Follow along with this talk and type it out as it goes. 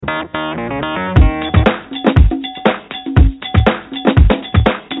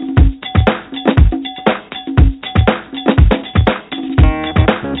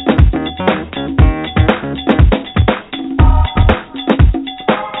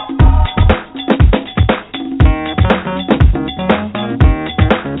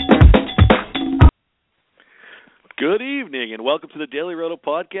evening, and welcome to the Daily Roto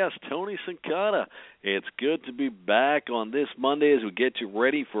Podcast. Tony Cincotta. It's good to be back on this Monday as we get you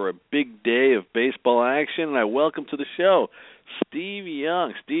ready for a big day of baseball action. And I welcome to the show Stevie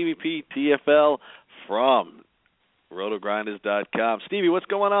Young, Stevie P, TFL from rotogrinders.com. Stevie, what's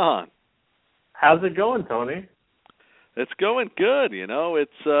going on? How's it going, Tony? It's going good.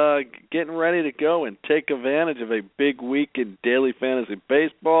 It's getting ready to go and take advantage of a big week in daily fantasy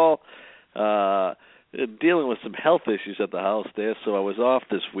baseball. Dealing with some health issues at the house there, so I was off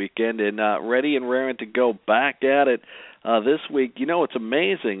this weekend and ready and raring to go back at it this week. What's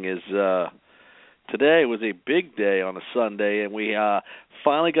amazing is today was a big day on a Sunday, and we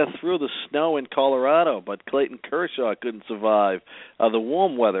finally got through the snow in Colorado, but Clayton Kershaw couldn't survive the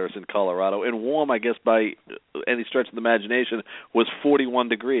warm weathers in Colorado, and warm, I guess, by any stretch of the imagination, was 41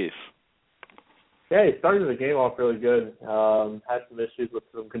 degrees. Yeah, he started the game off really good. Had some issues with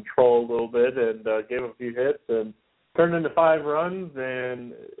some control a little bit and gave a few hits and turned into 5 runs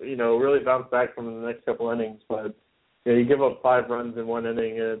and, really bounced back from the next couple innings. But you give up 5 runs in one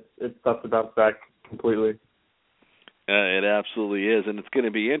inning, it's tough to bounce back completely. It absolutely is, and it's going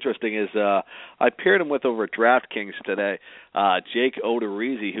to be interesting is I paired him with over at DraftKings today, Jake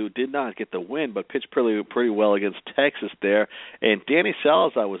Odorizzi, who did not get the win but pitched pretty well against Texas there, and Danny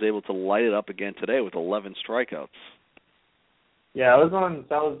Salazar was able to light it up again today with 11 strikeouts. Yeah, I was on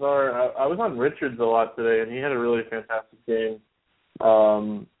Salazar. I was on Richards a lot today, and he had a really fantastic game.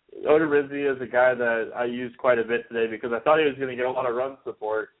 Odorizzi is a guy that I used quite a bit today because I thought he was going to get a lot of run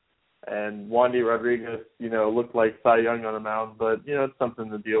support. And Wandy Rodriguez, looked like Cy Young on the mound, but, it's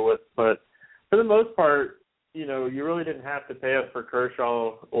something to deal with. But for the most part, you really didn't have to pay up for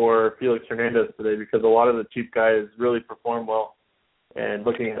Kershaw or Felix Hernandez today because a lot of the cheap guys really perform well. And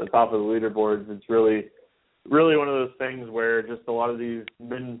looking at the top of the leaderboards, it's really, really one of those things where just a lot of these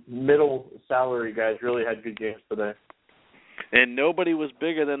middle salary guys really had good games today. And nobody was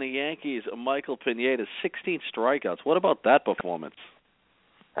bigger than the Yankees. Michael Pineda, 16 strikeouts. What about that performance?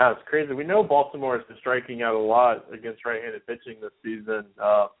 It's crazy. We know Baltimore has been striking out a lot against right-handed pitching this season.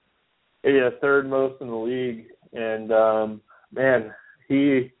 Third most in the league, and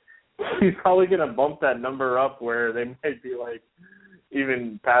he's probably going to bump that number up where they might be like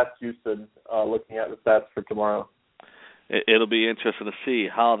even past Houston. Looking at the stats for tomorrow, it'll be interesting to see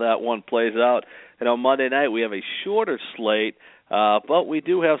how that one plays out. And on Monday night we have a shorter slate. But we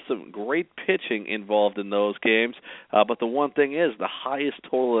do have some great pitching involved in those games. But the one thing is, the highest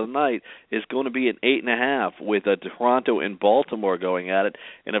total of the night is going to be an 8.5 with Toronto and Baltimore going at it,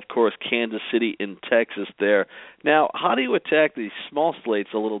 and of course Kansas City and Texas there. Now, how do you attack these small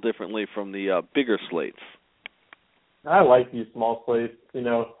slates a little differently from the bigger slates? I like these small slates.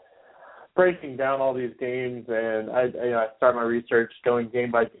 Breaking down all these games, and I start my research going game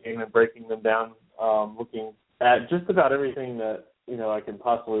by game and breaking them down, looking at just about everything that I can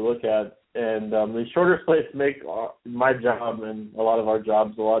possibly look at, and the shorter slates make my job and a lot of our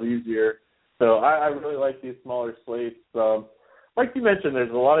jobs a lot easier. So I really like these smaller slates. Like you mentioned,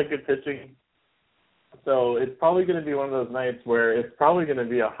 there's a lot of good pitching, so it's probably going to be one of those nights where it's probably going to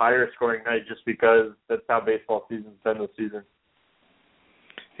be a higher scoring night just because that's how baseball season's been this season.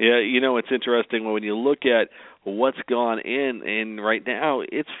 Yeah, it's interesting when you look at what's gone in right now.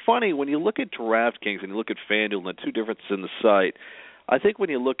 It's funny when you look at DraftKings and you look at FanDuel and the two differences in the site. I think when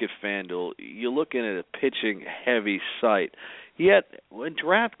you look at FanDuel, you're looking at a pitching-heavy site. Yet, when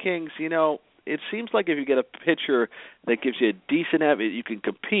DraftKings, it seems like if you get a pitcher that gives you a decent average, you can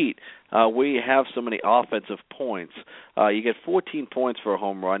compete where you have so many offensive points. You get 14 points for a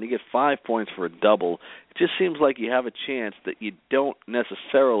home run. You get 5 points for a double. It just seems like you have a chance that you don't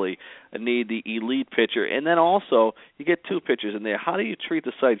necessarily need the elite pitcher. And then also, you get 2 pitchers in there. How do you treat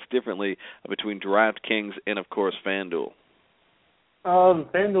the sites differently between DraftKings and, of course, FanDuel?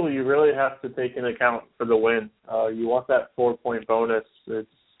 FanDuel, you really have to take into account for the win. You want that 4-point bonus. It's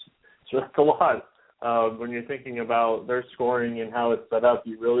just a lot. When you're thinking about their scoring and how it's set up,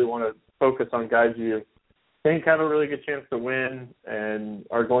 you really want to focus on guys you think have a really good chance to win and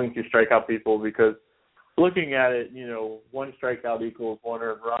are going to strike out people because looking at it, 1 strikeout equals 1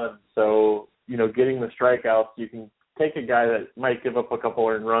 earned run. So, getting the strikeouts, you can take a guy that might give up a couple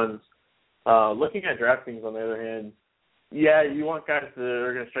earned runs. Looking at DraftKings, on the other hand, yeah, you want guys that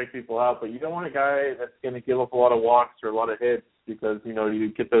are going to strike people out, but you don't want a guy that's going to give up a lot of walks or a lot of hits because,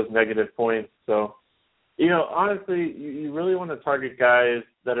 you get those negative points. So, honestly, you really want to target guys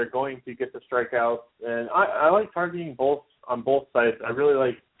that are going to get the strikeouts. And I like targeting both on both sides. I really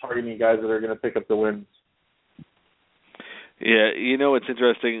like targeting guys that are going to pick up the wins. Yeah, it's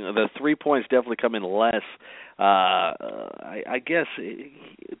interesting. The 3 points definitely come in less. I guess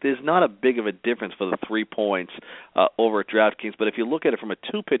there's not a big of a difference for the 3 points over at DraftKings, but if you look at it from a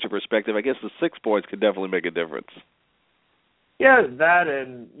two-pitcher perspective, I guess the 6 points could definitely make a difference. Yeah, that,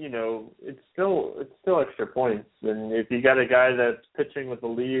 and it's still extra points. And if you got a guy that's pitching with the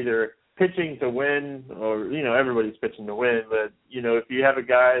lead or pitching to win, or everybody's pitching to win, but if you have a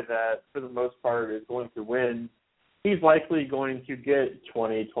guy that for the most part is going to win, he's likely going to get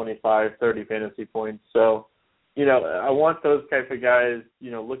 20, 25, 30 fantasy points. So, I want those type of guys,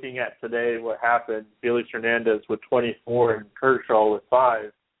 looking at today what happened, Felix Hernandez with 24 and Kershaw with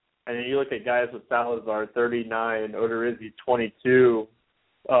 5. And then you look at guys with Salazar, 39, Odorizzi, 22,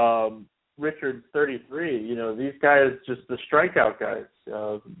 Richards, 33. These guys, just the strikeout guys.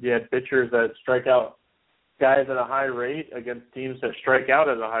 You had pitchers that strike out guys at a high rate against teams that strike out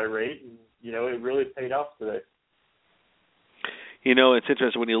at a high rate. And, it really paid off today. It's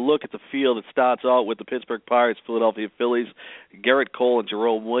interesting when you look at the field. It starts out with the Pittsburgh Pirates, Philadelphia Phillies, Garrett Cole, and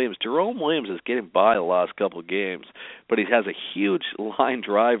Jerome Williams. Jerome Williams is getting by the last couple of games, but he has a huge line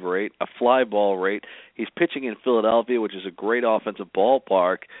drive rate, a fly ball rate. He's pitching in Philadelphia, which is a great offensive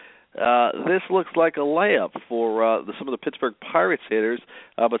ballpark. This looks like a layup for some of the Pittsburgh Pirates hitters,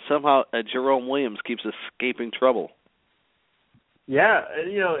 but somehow Jerome Williams keeps escaping trouble. Yeah,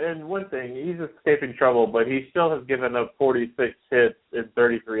 and one thing, he's escaping trouble, but he still has given up 46 hits in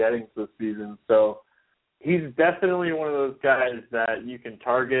 33 innings this season. So he's definitely one of those guys that you can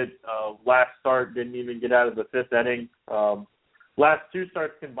target. Last start didn't even get out of the fifth inning. Last two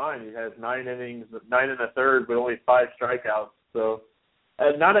starts combined, he has 9 innings, 9 and a third, but only 5 strikeouts. So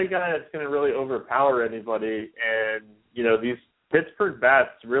not a guy that's going to really overpower anybody. And, these Pittsburgh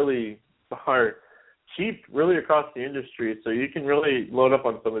bats really are cheap really across the industry, so you can really load up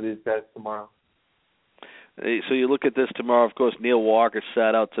on some of these guys tomorrow. So you look at this tomorrow, of course, Neil Walker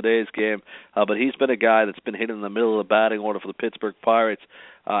sat out today's game, but he's been a guy that's been hitting in the middle of the batting order for the Pittsburgh Pirates.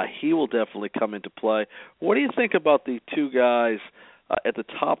 He will definitely come into play. What do you think about the two guys at the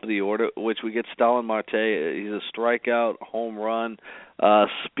top of the order, which we get Starlin Marte? He's a strikeout, home run,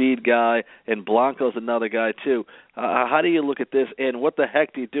 speed guy, and Blanco's another guy too. How do you look at this, and what the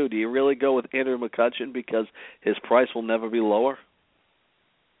heck do you do? Do you really go with Andrew McCutchen because his price will never be lower?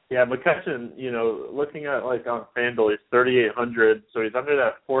 Yeah, McCutchen, looking at like on FanDuel, he's 3,800, so he's under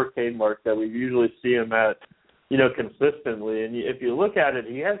that 4K mark that we usually see him at, consistently. And if you look at it,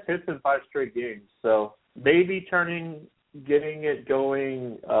 he has hits in 5 straight games, so maybe getting it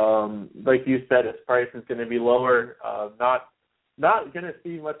going, like you said, his price is going to be lower. Not going to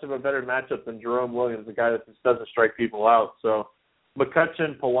see much of a better matchup than Jerome Williams, a guy that just doesn't strike people out. So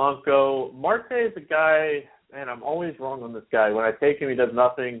McCutchen, Polanco, Marte is a guy, and I'm always wrong on this guy. When I take him, he does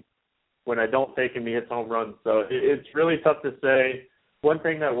nothing. When I don't take him, he hits home runs. So it's really tough to say. One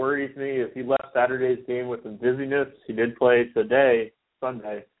thing that worries me is he left Saturday's game with some dizziness. He did play today,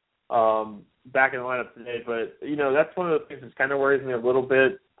 Sunday, back in the lineup today. But, that's one of the things that kind of worries me a little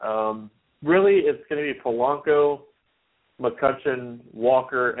bit. Really, it's going to be Polanco, McCutchen,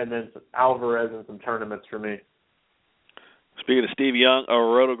 Walker, and then Alvarez in some tournaments for me. Speaking of Steve Young,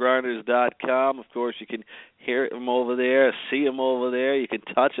 rotogrinders.com, of course, you can hear him over there, see him over there. You can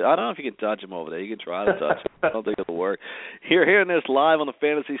touch it. I don't know if you can touch him over there. You can try to touch him. I don't think it'll work. Hearing this live on the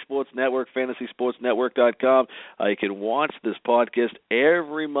Fantasy Sports Network, fantasysportsnetwork.com. You can watch this podcast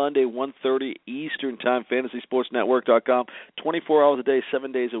every Monday, 1:30 Eastern Time, fantasysportsnetwork.com. 24 hours a day,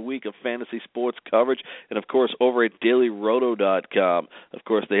 7 days a week of fantasy sports coverage. And, of course, over at dailyroto.com. Of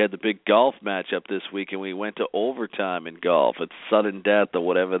course, they had the big golf matchup this week, and we went to overtime in golf. It's sudden death or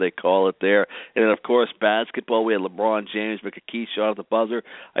whatever they call it there. And then, of course, basketball, we had LeBron James make a key shot at the buzzer.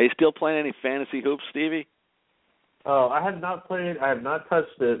 Are you still playing any fantasy hoops, Stevie? Oh, I have not played. I have not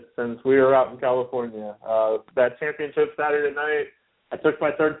touched it since we were out in California. That championship Saturday night, I took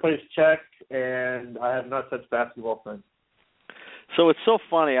my third place check, and I have not touched basketball since. So it's so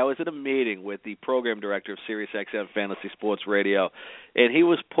funny. I was at a meeting with the program director of SiriusXM Fantasy Sports Radio, and he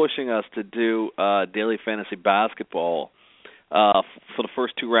was pushing us to do daily fantasy basketball for the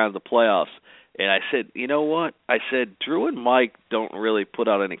first 2 rounds of the playoffs. And I said, you know what? I said, Drew and Mike don't really put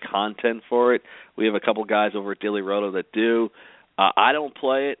out any content for it. We have a couple guys over at Daily Roto that do. I don't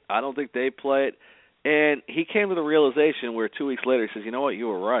play it. I don't think they play it. And he came to the realization where 2 weeks later he says, you know what? You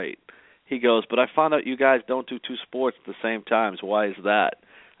were right. He goes, but I found out you guys don't do 2 sports at the same time. So why is that?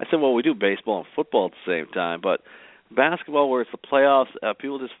 I said, well, we do baseball and football at the same time. But basketball, where it's the playoffs,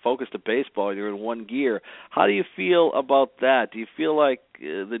 people just focus to baseball and you're in one gear. How do you feel about that? Do you feel like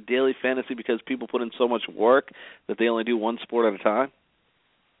the daily fantasy, because people put in so much work, that they only do 1 sport at a time?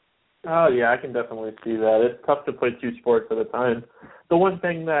 Oh, yeah, I can definitely see that. It's tough to play two sports at a time. The one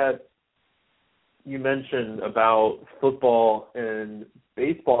thing that you mentioned about football and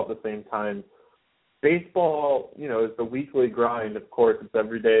baseball at the same time, baseball, is the weekly grind. Of course, it's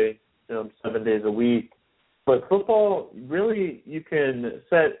every day, 7 days a week. But football, really, you can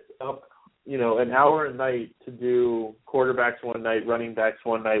set up, an hour a night to do quarterbacks one night, running backs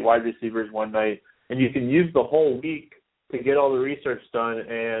one night, wide receivers one night, and you can use the whole week to get all the research done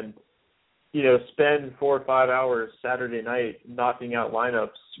and, spend 4 or 5 hours Saturday night knocking out lineups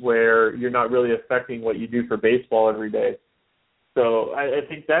where you're not really affecting what you do for baseball every day. So I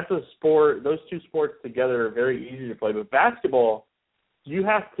think that's a sport, those two sports together are very easy to play. But basketball, you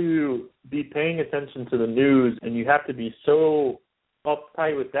have to be paying attention to the news, and you have to be so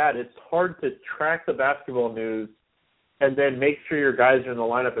uptight with that. It's hard to track the basketball news and then make sure your guys are in the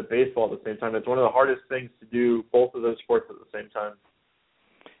lineup at baseball at the same time. It's one of the hardest things to do both of those sports at the same time.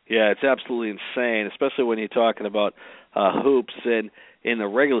 Yeah, it's absolutely insane, especially when you're talking about hoops and in the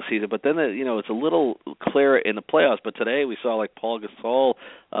regular season. But then, it's a little clearer in the playoffs. But today we saw like Paul Gasol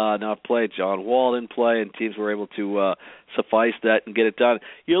not play, John Wall didn't play, and teams were able to suffice that and get it done.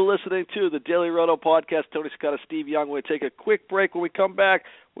 You're listening to the Daily Roto Podcast. Tony Cincotta, Steve Young. We're going to take a quick break. When we come back,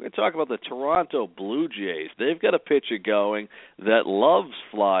 we're going to talk about the Toronto Blue Jays. They've got a pitcher going that loves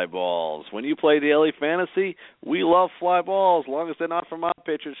fly balls. When you play daily fantasy, we love fly balls, as long as they're not from our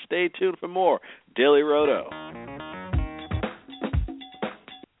pitchers. Stay tuned for more Daily Roto.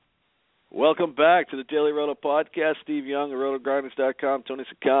 Welcome back to the Daily Roto Podcast. Steve Young, RotoGardens.com, Tony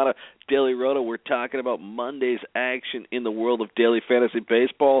Cincotta, Daily Roto. We're talking about Monday's action in the world of daily fantasy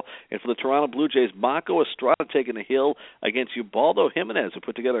baseball. And for the Toronto Blue Jays, Marco Estrada taking the hill against Ubaldo Jimenez, who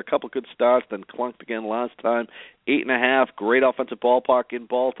put together a couple good starts, then clunked again last time. 8.5, great offensive ballpark in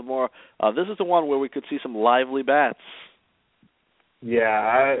Baltimore. This is the one where we could see some lively bats.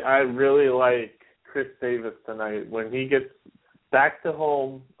 Yeah, I really like Chris Davis tonight. When he gets back to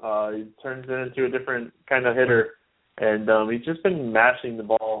home, he turns it into a different kind of hitter, and he's just been mashing the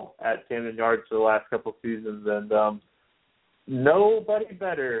ball at Camden Yards for the last couple seasons, and nobody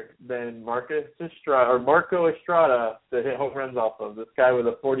better than Marco Estrada to hit home runs off of. This guy with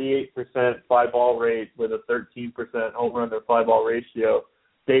a 48% fly ball rate with a 13% home run to fly ball ratio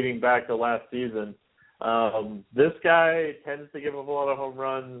dating back to last season. This guy tends to give up a lot of home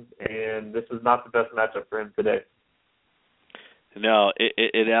runs, and this is not the best matchup for him today. No,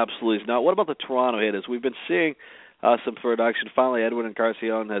 it absolutely is not. What about the Toronto hitters? We've been seeing some production. Finally, Edwin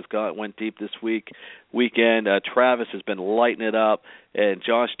Encarnacion went deep this weekend. Travis has been lighting it up, and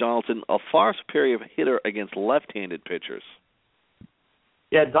Josh Donaldson, a far superior hitter against left-handed pitchers.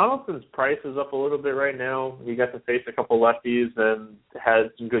 Yeah, Donaldson's price is up a little bit right now. He got to face a couple lefties and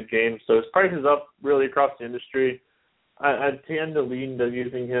had some good games, so his price is up really across the industry. I tend to lean to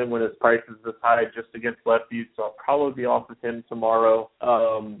using him when his price is this high just against lefties, so I'll probably be off with him tomorrow.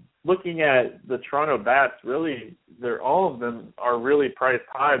 Looking at the Toronto bats, really, all of them are really priced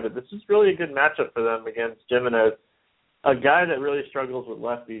high, but this is really a good matchup for them against Jimenez, a guy that really struggles with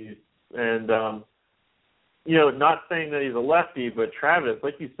lefties. And, not saying that he's a lefty, but Travis,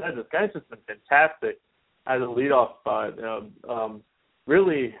 like you said, this guy's just been fantastic as a leadoff spot.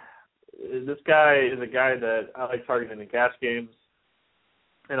 Really, this guy is a guy that I like targeting in cash games,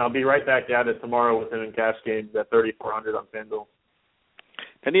 and I'll be right back at it tomorrow with him in cash games at 3,400 on FanDuel.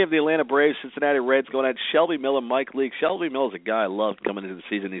 Then you have the Atlanta Braves, Cincinnati Reds going at Shelby Miller, Mike Leake. Shelby Miller's a guy I loved coming into the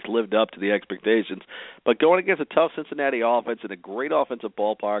season. He's lived up to the expectations. But going against a tough Cincinnati offense and a great offensive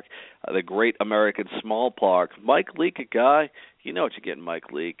ballpark, the great American small park, Mike Leake, a guy, you know what you get in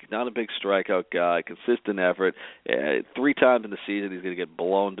Mike Leake. Not a big strikeout guy, consistent effort. 3 times in the season he's going to get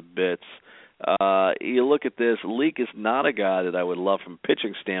blown to bits. You look at this, Leake is not a guy that I would love from a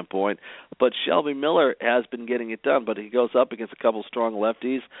pitching standpoint, but Shelby Miller has been getting it done, but he goes up against a couple strong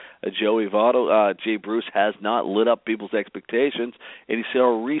lefties. Joey Votto, Jay Bruce has not lit up people's expectations, and you see a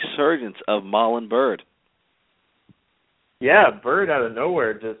resurgence of Marlon Byrd. Yeah, Byrd out of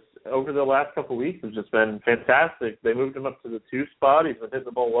nowhere, just over the last couple of weeks has just been fantastic. They moved him up to the 2 spot. He's been hitting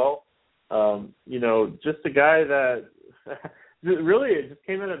the ball well. Just a guy that really, it just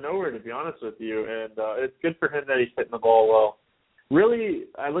came out of nowhere, to be honest with you, and it's good for him that he's hitting the ball well. Really,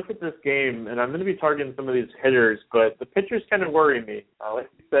 I look at this game, and I'm going to be targeting some of these hitters, but the pitchers kind of worry me. Like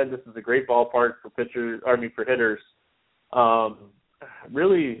you said, this is a great ballpark for hitters.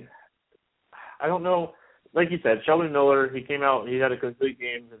 Really, I don't know. Like you said, Sheldon Miller, he came out, he had a complete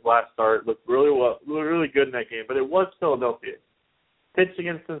game his last start, looked really good in that game, but it was Philadelphia. Pitched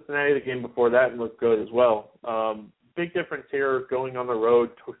against Cincinnati the game before that and looked good as well. Big difference here going on the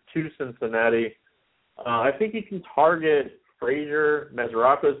road to Cincinnati. I think you can target Frazier,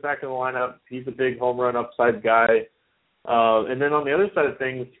 Mesoraco's back in the lineup. He's a big home run upside guy. And then on the other side of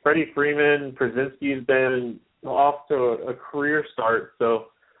things, Freddie Freeman, Przinsky's been off to a career start. So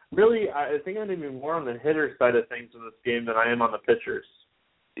really, I think I'm going to be more on the hitter side of things in this game than I am on the pitchers.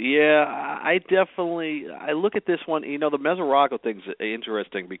 Yeah, I look at this one. You know, the Mesoraco thing's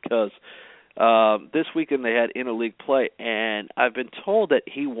interesting because this weekend they had interleague play, and I've been told that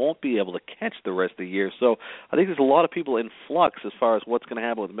he won't be able to catch the rest of the year. So I think there's a lot of people in flux as far as what's going to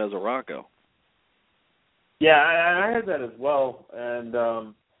happen with Mesoraco. Yeah, I heard that as well,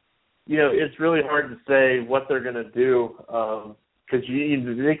 and you know, it's really hard to say what they're going to do because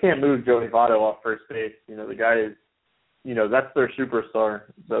they can't move Joey Votto off first base. You know, the guy is, you know, that's their superstar,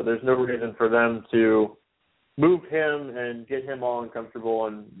 so there's no reason for them to move him and get him all uncomfortable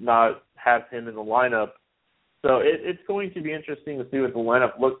and not have him in the lineup. So it's going to be interesting to see what the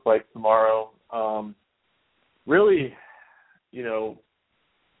lineup looks like tomorrow. Really, you know,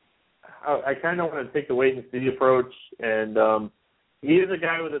 I kind of want to take the wait-and-see approach, and he is a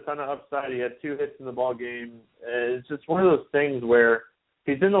guy with a ton of upside. He had 2 hits in the ball game. It's just one of those things where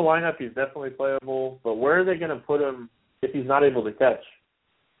he's in the lineup, he's definitely playable, but where are they going to put him if he's not able to catch?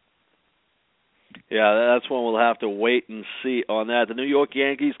 Yeah, that's one we'll have to wait and see on that. The New York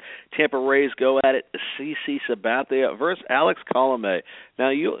Yankees, Tampa Rays go at it. CC Sabathia versus Alex Colomé. Now,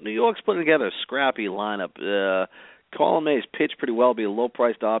 New York's putting together a scrappy lineup. Colomé's pitched pretty well, be a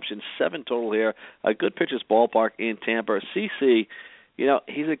low-priced option. 7 total here. A good pitcher's ballpark in Tampa. CC, you know,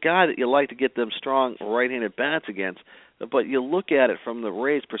 he's a guy that you like to get them strong right-handed bats against. But you look at it from the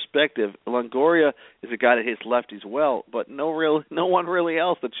Rays' perspective, Longoria is a guy that hits lefties well, but no one really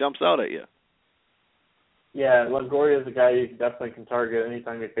else that jumps out at you. Yeah, Longoria is a guy you definitely can target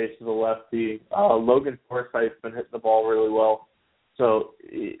anytime he faces a lefty. Logan Forsythe's been hitting the ball really well. So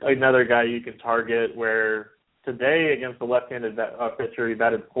another guy you can target where today against the left-handed pitcher, he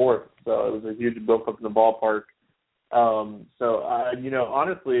batted 4th. So it was a huge build up in the ballpark. You know,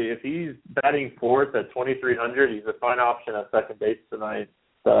 honestly, if he's batting 4th at 2,300, he's a fine option at second base tonight,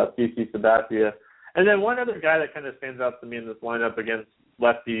 CC Sabathia. And then one other guy that kind of stands out to me in this lineup against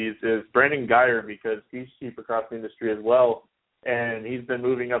lefties is Brandon Guyer, because he's cheap across the industry as well, and he's been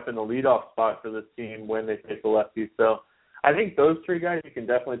moving up in the leadoff spot for this team when they face the lefties. So I think those 3 guys you can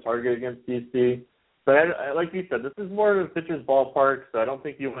definitely target against DC. But like you said, this is more of a pitcher's ballpark, so I don't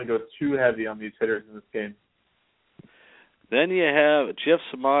think you want to go too heavy on these hitters in this game. Then you have Jeff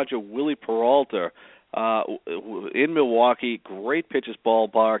Samaja, Willie Peralta. In Milwaukee, great pitcher's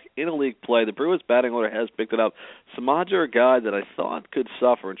ballpark, in a league play. The Brewers batting order has picked it up. Samaja, a guy that I thought could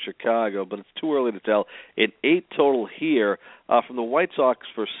suffer in Chicago, but it's too early to tell. In 8 total here. From the White Sox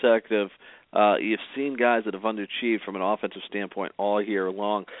perspective, you've seen guys that have underachieved from an offensive standpoint all year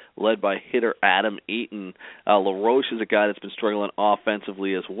long, led by hitter Adam Eaton. LaRoche is a guy that's been struggling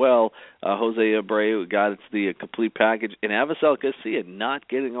offensively as well. Jose Abreu, a guy that's the complete package. And Avisel Garcia not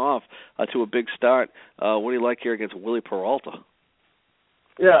getting off to a big start. What do you like here against Willie Peralta?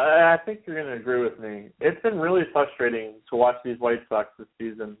 Yeah, I think you're going to agree with me. It's been really frustrating to watch these White Sox this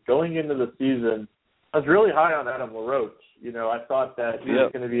season. Going into the season, I was really high on Adam LaRoche. You know, I thought that he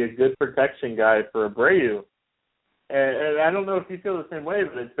was going to be a good protection guy for Abreu. And I don't know if you feel the same way,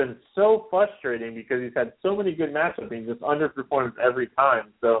 but it's been so frustrating because he's had so many good matchups and he just underperforms every time.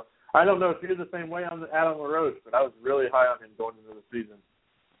 So I don't know if you're the same way on Adam LaRoche, but I was really high on him going into the season.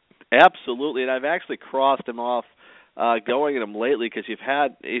 Absolutely, and I've actually crossed him off going at him lately because you've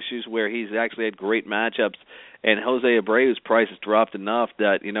had issues where he's actually had great matchups, and Jose Abreu's price has dropped enough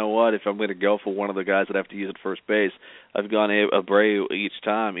that, you know what, if I'm going to go for one of the guys that have to use at first base, I've gone Abreu each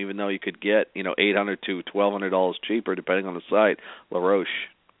time, even though you could get, you know, $800 to $1,200 cheaper depending on the site, LaRoche.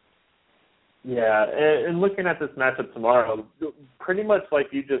 Yeah, and looking at this matchup tomorrow, pretty much like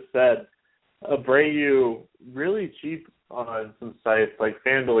you just said, Abreu really cheap on some sites like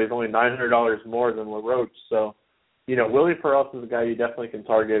FanDuel. He's only $900 more than LaRoche, so you know, Willie Peralta is a guy you definitely can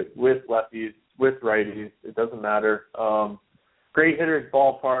target with lefties, with righties. It doesn't matter. Great hitter's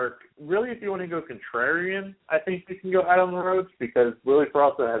ballpark. Really, if you want to go contrarian, I think you can go Adam LaRoche because Willie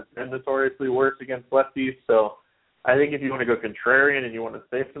Peralta has been notoriously worse against lefties. So I think if you want to go contrarian and you want to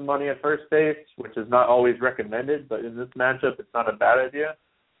save some money at first base, which is not always recommended, but in this matchup, it's not a bad idea.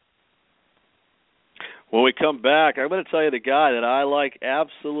 When we come back, I'm going to tell you the guy that I like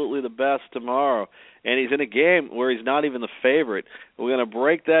absolutely the best tomorrow. And he's in a game where he's not even the favorite. We're going to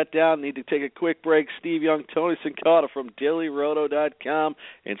break that down. Need to take a quick break. Steve Young, Tony Cincotta from DailyRoto.com,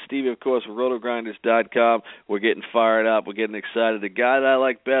 and Stevie, of course, RotoGrinders.com. We're getting fired up. We're getting excited. The guy that I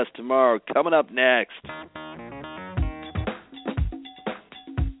like best tomorrow coming up next.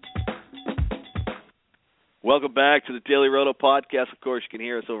 Welcome back to the Daily Roto Podcast. Of course, you can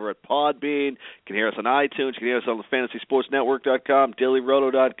hear us over at Podbean. You can hear us on iTunes. You can hear us on the FantasySportsNetwork.com,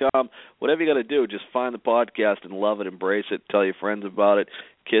 DailyRoto.com. Whatever you got to do, just find the podcast and love it, embrace it, tell your friends about it,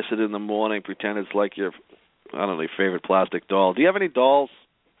 kiss it in the morning, pretend it's like your, I don't know, your favorite plastic doll. Do you have any dolls?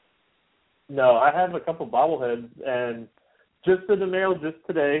 No, I have a couple bobbleheads, and just in the mail just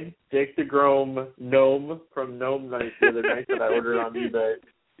today, Jake DeGrom gnome from Gnome Night the other night that I ordered on eBay. You did.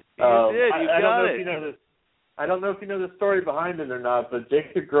 You I don't got know it. if you know this. I don't know if you know the story behind it or not, but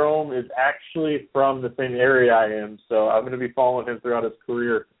Jake DeGrom is actually from the same area I am, so I'm going to be following him throughout his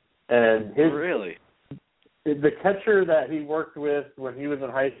career. And Really? The catcher that he worked with when he was in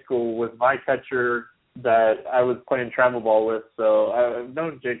high school was my catcher that I was playing travel ball with, so I've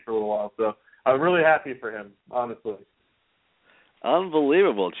known Jake for a little while, so I'm really happy for him, honestly.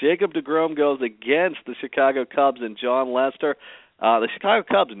 Unbelievable. Jacob DeGrom goes against the Chicago Cubs and John Lester. The Chicago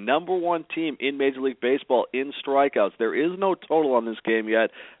Cubs, number one team in Major League Baseball in strikeouts. There is no total on this game yet.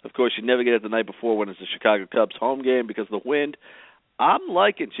 Of course, you never get it the night before when it's the Chicago Cubs home game because of the wind. I'm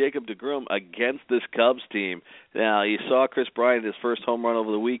liking Jacob DeGrom against this Cubs team. Now, you saw Chris Bryant his first home run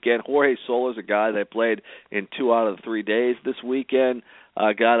over the weekend. Jorge Soler's a guy that played in 2 out of the 3 days this weekend.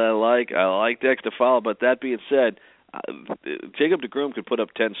 A guy that I like Dexter Fowler. But that being said, Jacob DeGrom could put up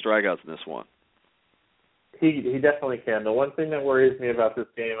 10 strikeouts in this one. He definitely can. The one thing that worries me about this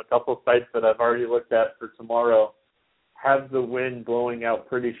game, a couple of sites that I've already looked at for tomorrow have the wind blowing out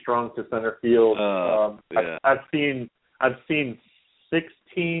pretty strong to center field. Yeah. I've seen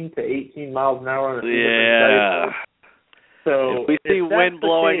 16 to 18 miles an hour on a few different sites. So if we see wind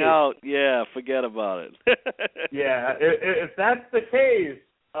blowing case, out, forget about it. Yeah, if that's the case,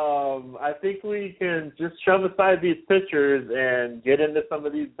 I think we can just shove aside these pitchers and get into some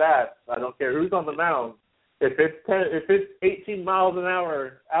of these bats. I don't care who's on the mound. If it's 18 miles an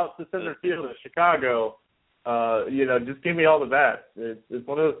hour out to center field in Chicago, just give me all the bats. It's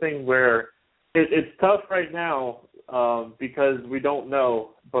one of those things where it's tough right now because we don't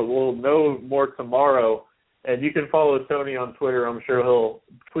know, but we'll know more tomorrow. And you can follow Tony on Twitter. I'm sure he'll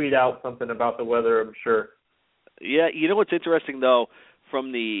tweet out something about the weather, I'm sure. Yeah, you know what's interesting, though,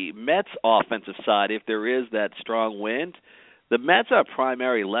 from the Mets offensive side, if there is that strong wind, the Mets are a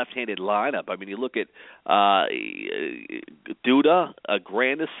primary left-handed lineup. I mean, you look at Duda,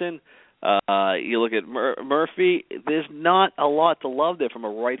 Grandison, you look at Murphy. There's not a lot to love there from a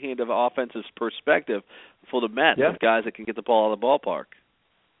right-handed offensive perspective for the Mets, of guys that can get the ball out of the ballpark.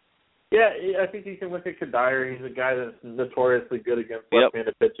 Yeah, I think you can look at Kadire. He's a guy that's notoriously good against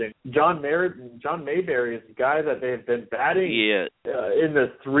left-handed pitching. John Mayberry is a guy that they've been batting in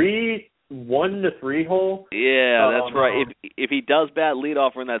the 1 to 3 hole. Yeah, that's right. If he does bat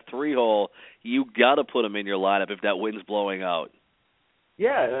leadoff in that 3 hole, you got to put him in your lineup if that wind's blowing out.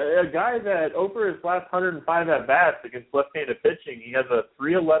 Yeah, a guy that over his last 105 at bats against left-handed pitching, he has a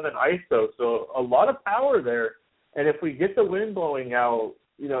 311 ISO, so a lot of power there. And if we get the wind blowing out,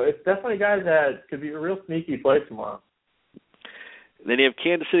 it's definitely a guy that could be a real sneaky play tomorrow. Then you have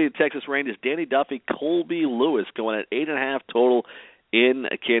Kansas City, Texas Rangers, Danny Duffy, Colby Lewis going at 8.5 total in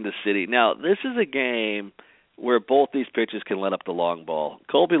Kansas City. Now, this is a game where both these pitchers can let up the long ball.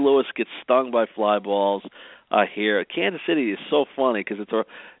 Colby Lewis gets stung by fly balls here. Kansas City is so funny because it's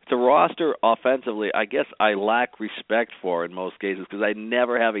a roster offensively I guess I lack respect for in most cases because I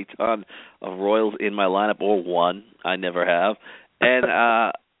never have a ton of Royals in my lineup, or one. I never have.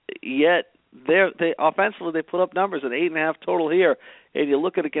 And yet, they offensively they put up numbers at 8.5 total here. And you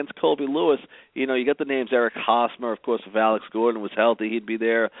look at against Colby Lewis, you got the names Eric Hosmer, of course. If Alex Gordon was healthy, he'd be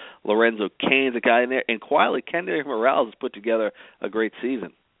there. Lorenzo Cain's a guy in there, and quietly, Kendrick Morales has put together a great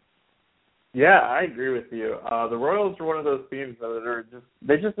season. Yeah, I agree with you. The Royals are one of those teams that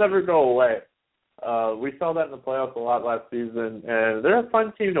they just never go away. We saw that in the playoffs a lot last season, and they're a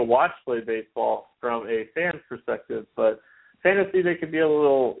fun team to watch play baseball from a fan's perspective, but fantasy, they can be a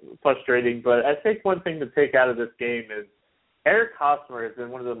little frustrating, but I think one thing to take out of this game is Eric Hosmer has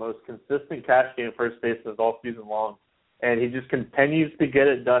been one of the most consistent cash game first basemen all season long, and he just continues to get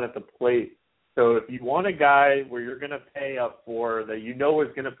it done at the plate. So if you want a guy where you're going to pay up for that is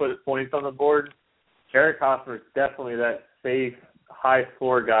going to put points on the board, Eric Hosmer is definitely that safe,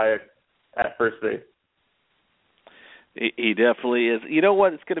 high-score guy at first base. He definitely is. You know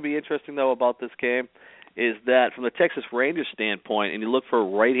what is going to be interesting, though, about this game? Is that from the Texas Rangers standpoint, and you look for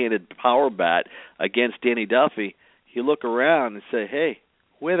a right-handed power bat against Danny Duffy, you look around and say, hey,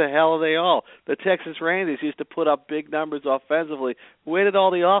 where the hell are they all? The Texas Rangers used to put up big numbers offensively. Where did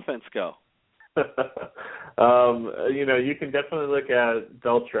all the offense go? You can definitely look at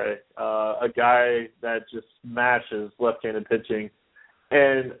Beltre, a guy that just smashes left-handed pitching.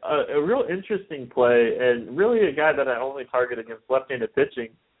 And a real interesting play, and really a guy that I only target against left-handed pitching,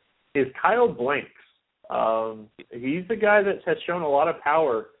 is Kyle Blanks. He's the guy that has shown a lot of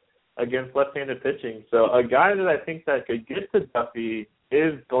power against left-handed pitching. So a guy that I think that could get to Duffy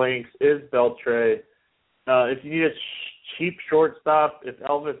is Blanks, is Beltre. If you need a cheap shortstop, if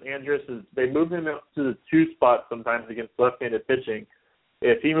Elvis Andrus they move him up to the 2 spot sometimes against left-handed pitching.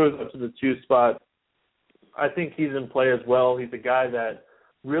 If he moves up to the 2 spot, I think he's in play as well. He's a guy that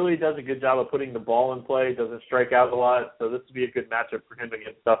really does a good job of putting the ball in play, doesn't strike out a lot, so this would be a good matchup for him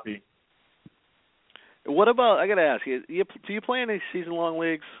against Duffy. What about, I got to ask you, do you play any season-long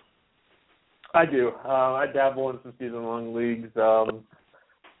leagues? I do. I dabble in some season-long leagues.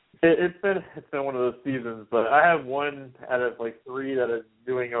 It's been one of those seasons, but I have one out of 3 that is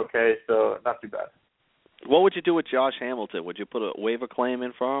doing okay, so not too bad. What would you do with Josh Hamilton? Would you put a waiver claim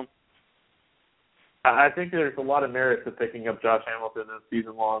in for him? I think there's a lot of merit to picking up Josh Hamilton this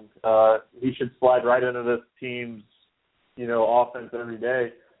season long. He should slide right into this team's, offense every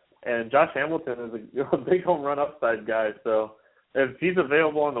day. And Josh Hamilton is a big home run upside guy, so if he's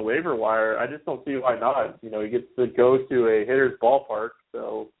available on the waiver wire, I just don't see why not. He gets to go to a hitter's ballpark,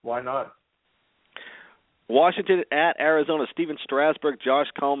 so why not? Washington at Arizona. Steven Strasburg, Josh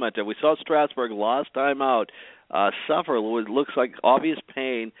Comenter. We saw Strasburg last time out suffer what looks like obvious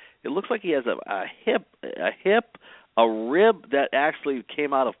pain. It looks like he has a hip, a rib that actually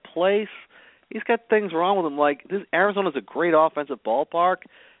came out of place. He's got things wrong with him. Like, Arizona's a great offensive ballpark,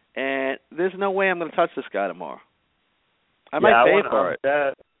 and there's no way I'm going to touch this guy tomorrow. I might pay for it.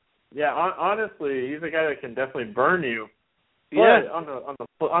 Honestly, he's a guy that can definitely burn you. Yeah.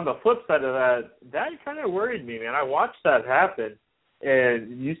 But on the flip side of that kind of worried me, man. I watched that happen,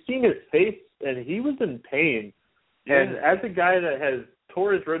 and you've seen his face, and he was in pain. Yeah. And as a guy that has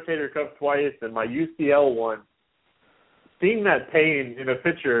tore his rotator cuff twice and my UCL one, seeing that pain in a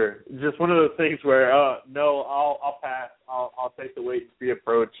pitcher, just one of those things where, no, I'll pass. I'll take the wait and see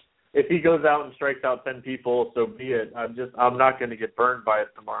approach. If he goes out and strikes out 10 people, so be it. I'm not going to get burned by it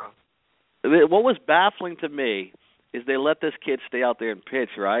tomorrow. What was baffling to me is they let this kid stay out there and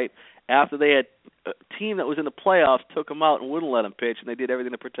pitch, right? After they had a team that was in the playoffs took him out and wouldn't let him pitch, and they did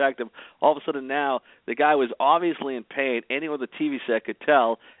everything to protect him. All of a sudden now, the guy was obviously in pain. Anyone with the TV set could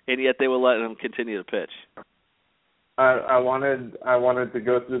tell, and yet they were letting him continue to pitch. I wanted to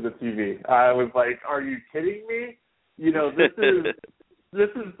go through the TV. I was like, are you kidding me? This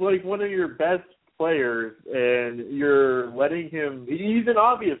is like one of your best players, and you're letting him – he's in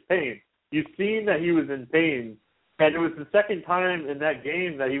obvious pain. You've seen that he was in pain, and it was the second time in that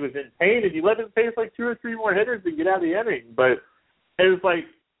game that he was in pain, and you let him face 2 or 3 more hitters to get out of the inning. But it was like,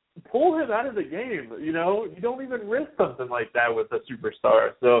 pull him out of the game. You don't even risk something like that with a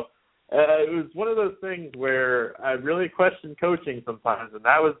superstar. So it was one of those things where I really questioned coaching sometimes, and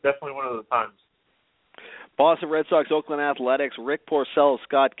that was definitely one of those times. Boston Red Sox, Oakland Athletics, Rick Porcello,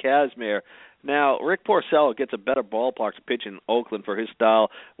 Scott Kazmir. Now, Rick Porcello gets a better ballpark to pitch in Oakland for his style,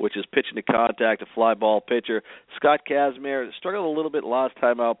 which is pitching to contact, a fly ball pitcher. Scott Kazmir struggled a little bit last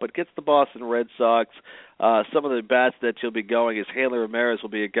time out, but gets the Boston Red Sox. Some of the bats that he'll be going is Hanley Ramirez will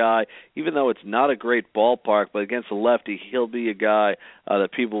be a guy, even though it's not a great ballpark, but against a lefty, he'll be a guy that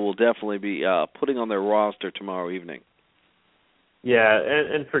people will definitely be putting on their roster tomorrow evening. Yeah,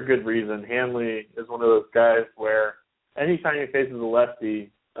 and for good reason. Hanley is one of those guys where anytime he faces a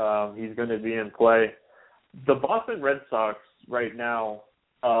lefty, he's going to be in play. The Boston Red Sox right now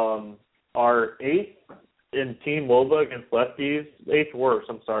are 8th in team WOBA against lefties, 8th worst,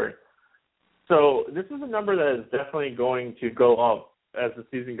 I'm sorry. So this is a number that is definitely going to go up as the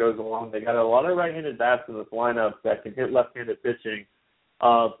season goes along. They got a lot of right-handed bats in this lineup that can hit left-handed pitching.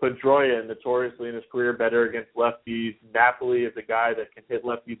 Pedroia, notoriously in his career better against lefties. Napoli is a guy that can hit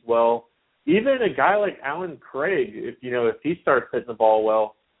lefties well. Even a guy like Alan Craig, if he starts hitting the ball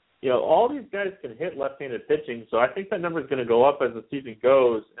well, all these guys can hit left-handed pitching. So I think that number is going to go up as the season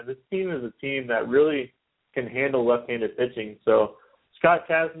goes. And this team is a team that really can handle left-handed pitching. So Scott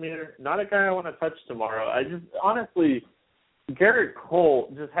Kazmir, not a guy I want to touch tomorrow. Honestly, Garrett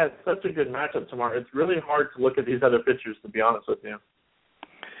Cole just has such a good matchup tomorrow. It's really hard to look at these other pitchers, to be honest with you.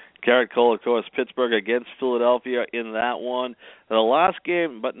 Garrett Cole, of course, Pittsburgh against Philadelphia in that one. The last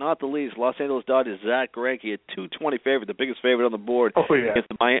game, but not the least, Los Angeles Dodgers, Zach Greinke, a 220 favorite, the biggest favorite on the board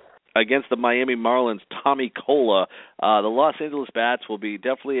against the Miami Marlins, Tommy Cola. The Los Angeles bats will be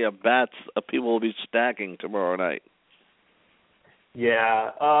definitely people will be stacking tomorrow night.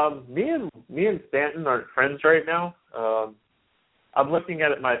 Yeah, me and Stanton aren't friends right now. I'm looking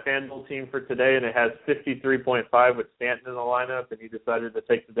at my FanDuel team for today, and it has 53.5 with Stanton in the lineup, and he decided to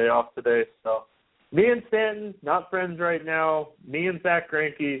take the day off today. So Me and Stanton, not friends right now. Me and Zach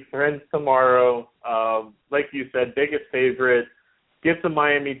Greinke, friends tomorrow. Like you said, biggest favorite. Gets a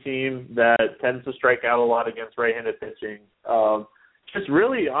Miami team that tends to strike out a lot against right-handed pitching. Just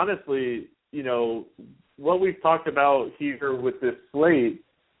really, honestly, what we've talked about here with this slate,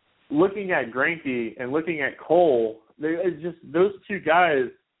 looking at Greinke and looking at Cole, it's just those two guys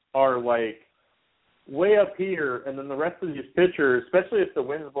are like way up here, and then the rest of these pitchers, especially if the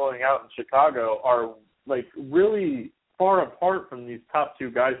wind's blowing out in Chicago, are like really far apart from these top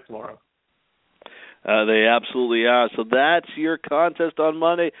two guys tomorrow. They absolutely are. So that's your contest on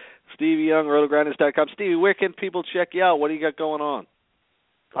Monday. Stevie Young, rotogrinders.com. Stevie, where can people check you out? What do you got going on?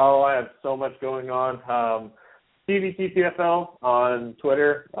 Oh, I have so much going on. Stevie TPFL on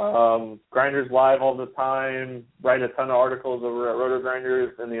Twitter. Grinders Live all the time. Write a ton of articles over at Roto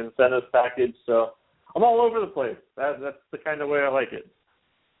Grinders and the incentives package. So I'm all over the place. That's the kind of way I like it.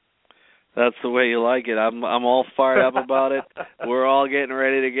 That's the way you like it. I'm all fired up about it. We're all getting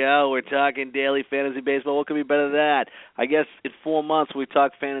ready to go. We're talking daily fantasy baseball. What could be better than that? I guess in 4 months we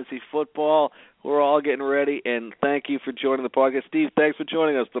talk fantasy football. We're all getting ready, and thank you for joining the podcast. Steve, thanks for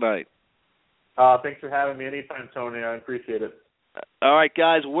joining us tonight. Thanks for having me anytime, Tony. I appreciate it. All right,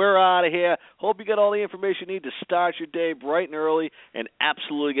 guys, we're out of here. Hope you got all the information you need to start your day bright and early and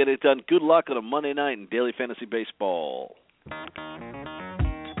absolutely get it done. Good luck on a Monday night in daily fantasy baseball.